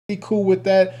cool with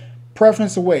that.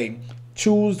 Preference away.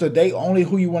 Choose to date only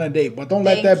who you want to date, but don't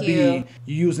let that be you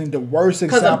using the worst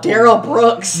example. Because of Darrell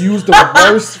Brooks. Use the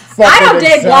worst fucking I don't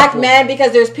date example. black men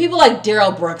because there's people like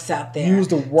Darrell Brooks out there. Use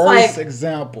the worst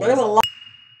example. There's a lot.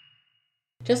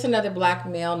 Just another black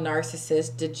male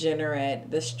narcissist degenerate.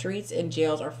 The streets and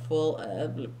jails are full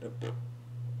of...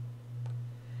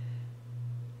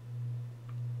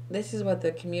 This is what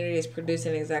the community is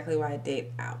producing, exactly why I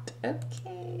date out.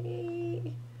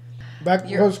 Okay.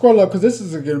 Scroll up, because this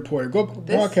is a good important. Go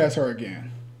broadcast her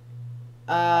again.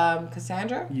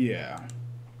 Cassandra? Yeah.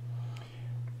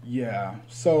 Yeah.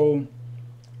 So,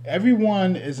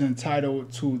 everyone is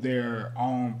entitled to their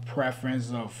own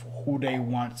preference of who they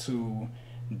want to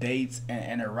date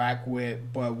and interact with.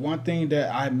 But one thing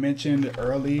that I mentioned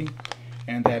early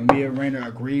and that me and Reina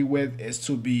agree with is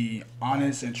to be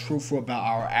honest and truthful about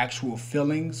our actual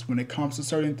feelings when it comes to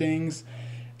certain things.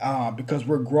 Because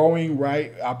we're growing,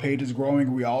 right? Our page is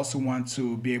growing. We also want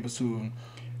to be able to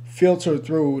filter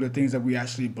through the things that we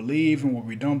actually believe and what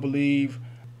we don't believe.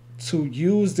 To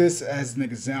use this as an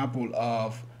example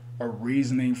of a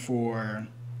reasoning for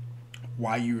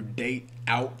why you date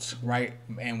out, right?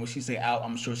 And when she say out,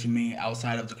 I'm sure she means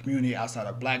outside of the community, outside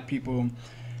of black people.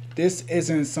 This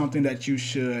isn't something that you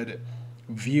should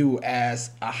view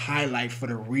as a highlight for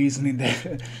the reasoning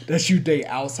that you date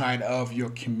outside of your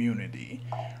community,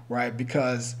 right?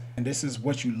 Because, and this is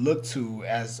what you look to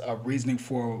as a reasoning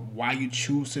for why you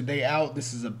choose to date out.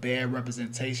 This is a bad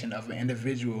representation of an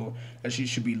individual that you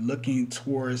should be looking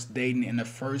towards dating in the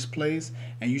first place,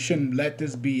 and you shouldn't let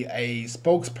this be a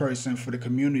spokesperson for the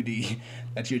community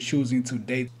that you're choosing to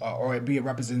date, or it be a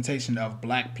representation of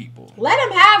black people. Let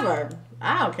him have her.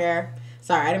 I don't care.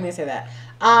 Sorry, I didn't mean to say that.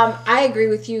 I agree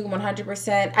with you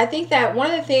 100%. I think that one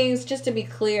of the things, just to be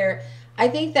clear, I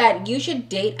think that you should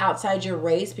date outside your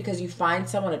race because you find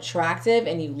someone attractive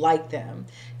and you like them.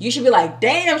 You should be like,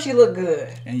 damn, she look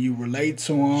good. And you relate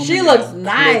to them. She looks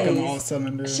nice. All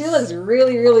cylinders. She looks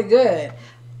really, really good.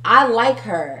 I like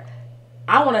her.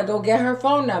 I want to go get her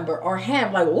phone number or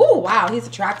him. Like, ooh, wow, he's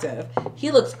attractive. He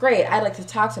looks great. I'd like to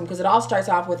talk to him because it all starts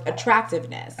off with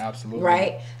attractiveness. Absolutely.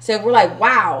 Right? So if we're like,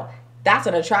 wow, that's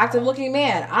an attractive looking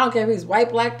man. I don't care if he's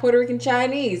white, black, Puerto Rican,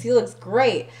 Chinese. He looks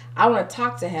great. I want to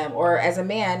talk to him, or as a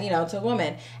man, to a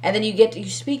woman. And then you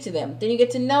speak to them. Then you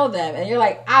get to know them. And you're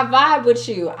like, I vibe with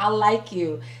you. I like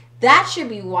you. That should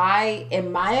be why,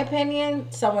 in my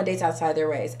opinion, someone dates outside their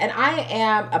race. And I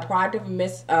am a product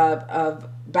of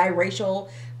biracial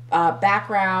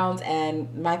backgrounds,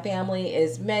 and my family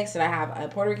is mixed, and I have a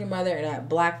Puerto Rican mother and a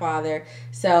black father.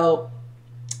 So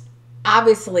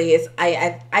obviously,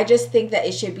 I just think that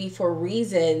it should be for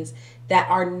reasons that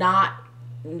are not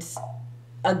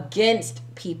against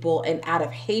people and out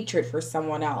of hatred for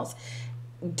someone else.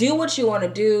 Do what you want to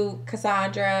do,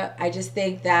 Cassandra. I just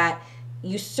think that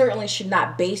you certainly should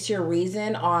not base your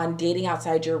reason on dating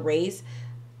outside your race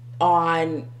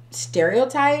on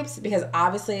stereotypes, because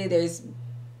obviously there's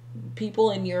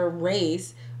people in your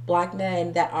race, black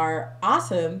men, that are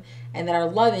awesome and that are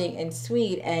loving and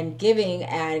sweet and giving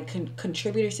and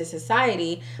contributors to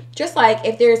society. Just like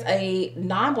if there's a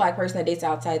non-black person that dates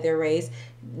outside their race,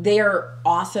 they're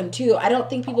awesome too. I don't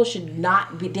think people should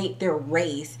not date their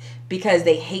race because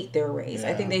they hate their race.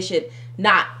 I think they should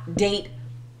not date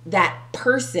that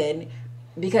person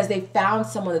because they found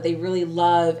someone that they really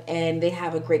love and they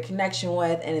have a great connection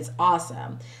with, and it's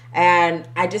awesome. And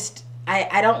I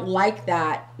don't like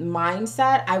that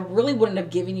mindset. I really wouldn't have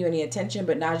given you any attention,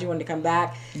 but now you wanted to come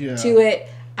back to it.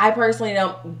 I personally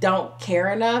don't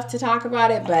care enough to talk about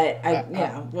it, but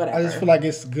whatever. I just feel like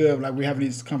it's good, like we're having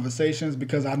these conversations,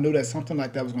 because I knew that something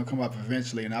like that was going to come up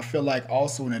eventually. And I feel like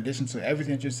also, in addition to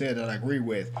everything that you said that I agree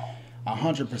with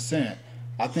 100%,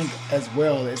 I think as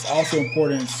well, it's also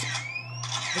important.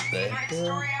 I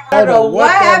don't know what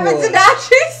happened to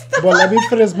that. But let me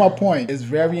finish my point. It's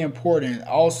very important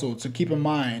also to keep in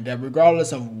mind that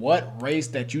regardless of what race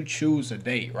that you choose to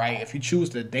date, right? If you choose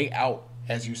to date out,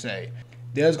 as you say,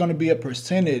 there's going to be a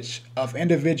percentage of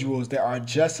individuals that are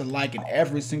just alike in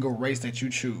every single race that you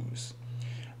choose,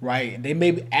 right? They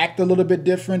may act a little bit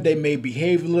different. They may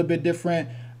behave a little bit different,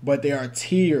 but there are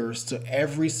tiers to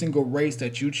every single race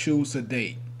that you choose to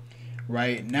date,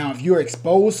 right? Now, if you're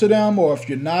exposed to them or if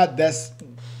you're not, that's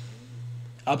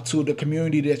up to the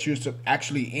community that you're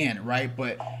actually in, right?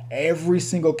 But every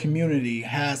single community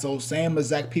has those same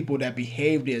exact people that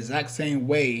behave the exact same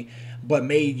way, but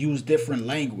may use different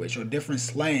language or different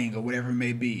slang or whatever it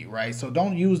may be, right? So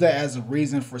don't use that as a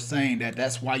reason for saying that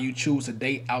that's why you choose to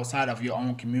date outside of your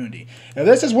own community. If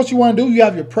this is what you want to do, you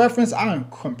have your preference, I am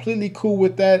completely cool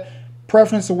with that.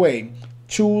 Preference away.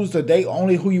 choose to date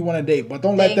only who you want to date, but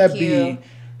don't let Thank that you. be.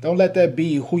 Don't let that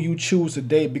be who you choose to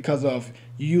date because of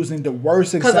you using the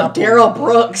worst example. Because of Darrell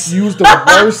Brooks. Use the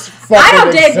worst fucking I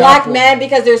don't date example. black men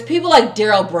because there's people like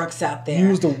Darrell Brooks out there.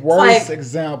 Use the worst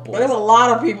example. There's a lot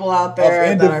of people out there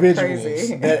of individuals that are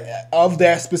crazy. that of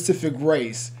that specific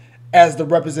race as the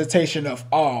representation of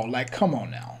all. Like, come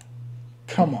on now.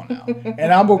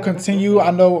 And I'm gonna continue.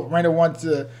 I know Reina wants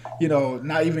to,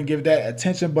 not even give that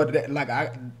attention, but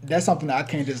that's something that I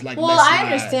can't just like. Well, I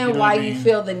understand why you mean?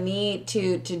 feel the need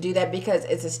to do that because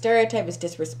it's a stereotype. It's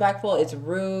disrespectful. It's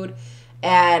rude,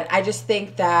 and I just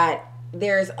think that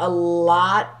there's a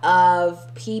lot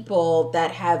of people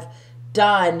that have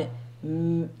done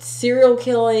serial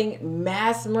killing,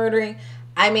 mass murdering.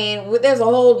 I mean, there's a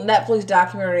whole Netflix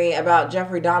documentary about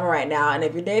Jeffrey Dahmer right now, and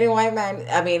if you're dating a white man,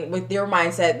 I mean, with your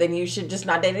mindset, then you should just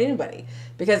not date anybody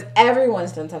because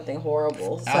everyone's done something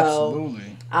horrible. So,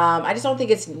 absolutely. I just don't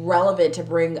think it's relevant to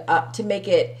bring up to make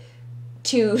it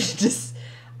to just.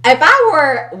 If I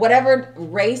were whatever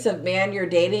race of man you're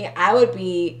dating, I would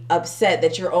be upset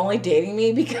that you're only dating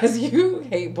me because you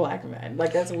hate black men.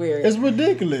 Like, that's weird. It's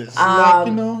ridiculous.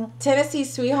 Tennessee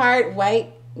sweetheart,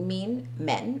 white mean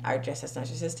men are just as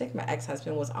narcissistic. My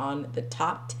ex-husband was on the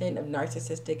top 10 of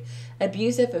narcissistic,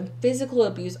 abusive, and physical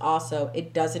abuse also.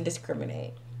 It doesn't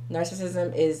discriminate.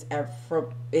 Narcissism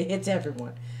it hits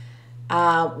everyone.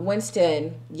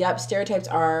 Winston, yep, stereotypes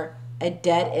are a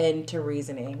dead end to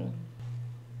reasoning.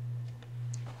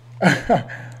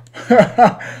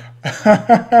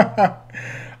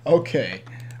 Okay.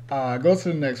 Go to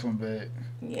the next one, babe.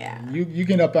 Yeah. You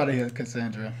get up out of here,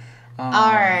 Cassandra. All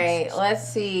right,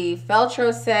 let's see.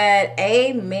 Feltro said,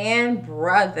 "Amen,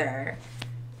 brother."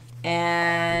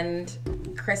 And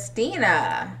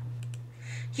Christina,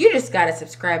 you just got to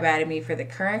subscribe out of me for the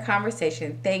current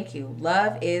conversation. Thank you.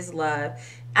 Love is love.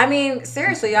 I mean,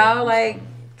 seriously, y'all, like,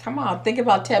 come on, think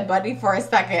about Ted Bundy for a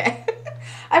second.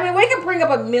 I mean, we can bring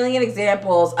up a million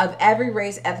examples of every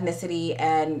race, ethnicity,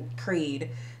 and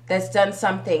creed that's done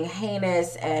something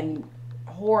heinous and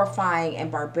horrifying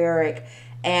and barbaric.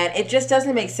 And it just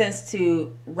doesn't make sense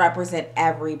to represent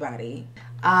everybody.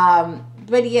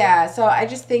 But yeah, so I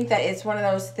just think that it's one of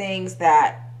those things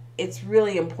that it's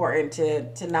really important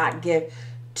to not give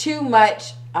too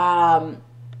much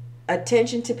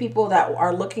attention to people that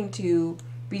are looking to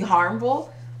be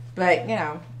harmful. But,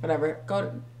 whatever. Go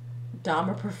to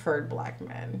Dahmer preferred black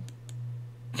men.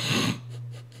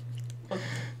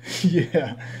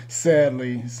 Yeah,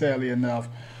 sadly enough.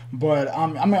 But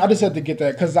I just had to get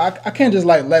that because I can't just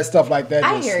like let stuff like that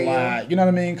just slide. You know what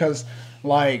I mean? Because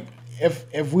like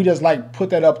if we just like put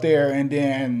that up there and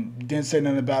then didn't say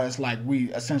nothing about it, it's like we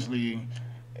essentially,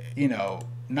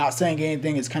 not saying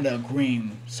anything is kind of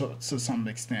agreeing to some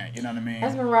extent. You know what I mean?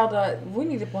 Esmeralda, we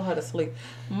need to put her to sleep.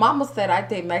 Mama said I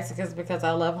date Mexicans because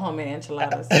I love homemade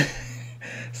enchiladas.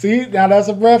 See, now that's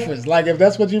a reference. Like, if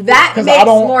that's what you... That makes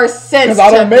more sense because I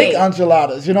don't make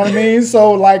enchiladas. You know what I mean?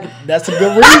 So, like, that's a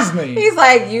good reasoning. He's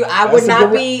like, I would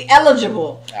not be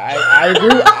eligible. I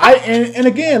agree. And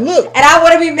again, look. And I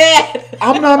wouldn't be mad.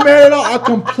 I'm not mad at all. I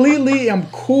completely am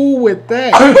cool with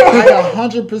that. I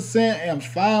 100% am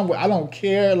fine with... I don't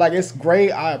care. Like, it's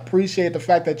great. I appreciate the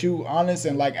fact that you honest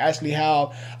and, like, actually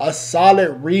have a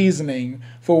solid reasoning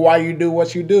for why you do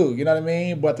what you do. You know what I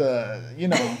mean? But,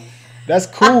 that's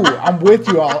cool. I'm with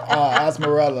you,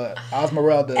 Esmeralda.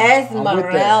 Esmeralda.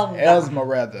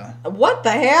 What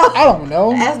the hell? I don't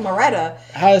know. Esmeralda.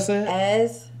 How to say it?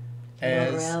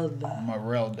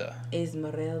 Esmeralda.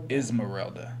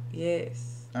 Esmeralda.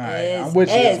 Yes. All right. I'm with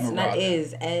you, Esmeralda. Not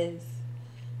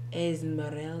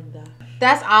Esmeralda.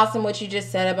 That's awesome what you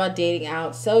just said about dating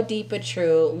out. So deep but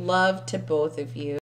true. Love to both of you.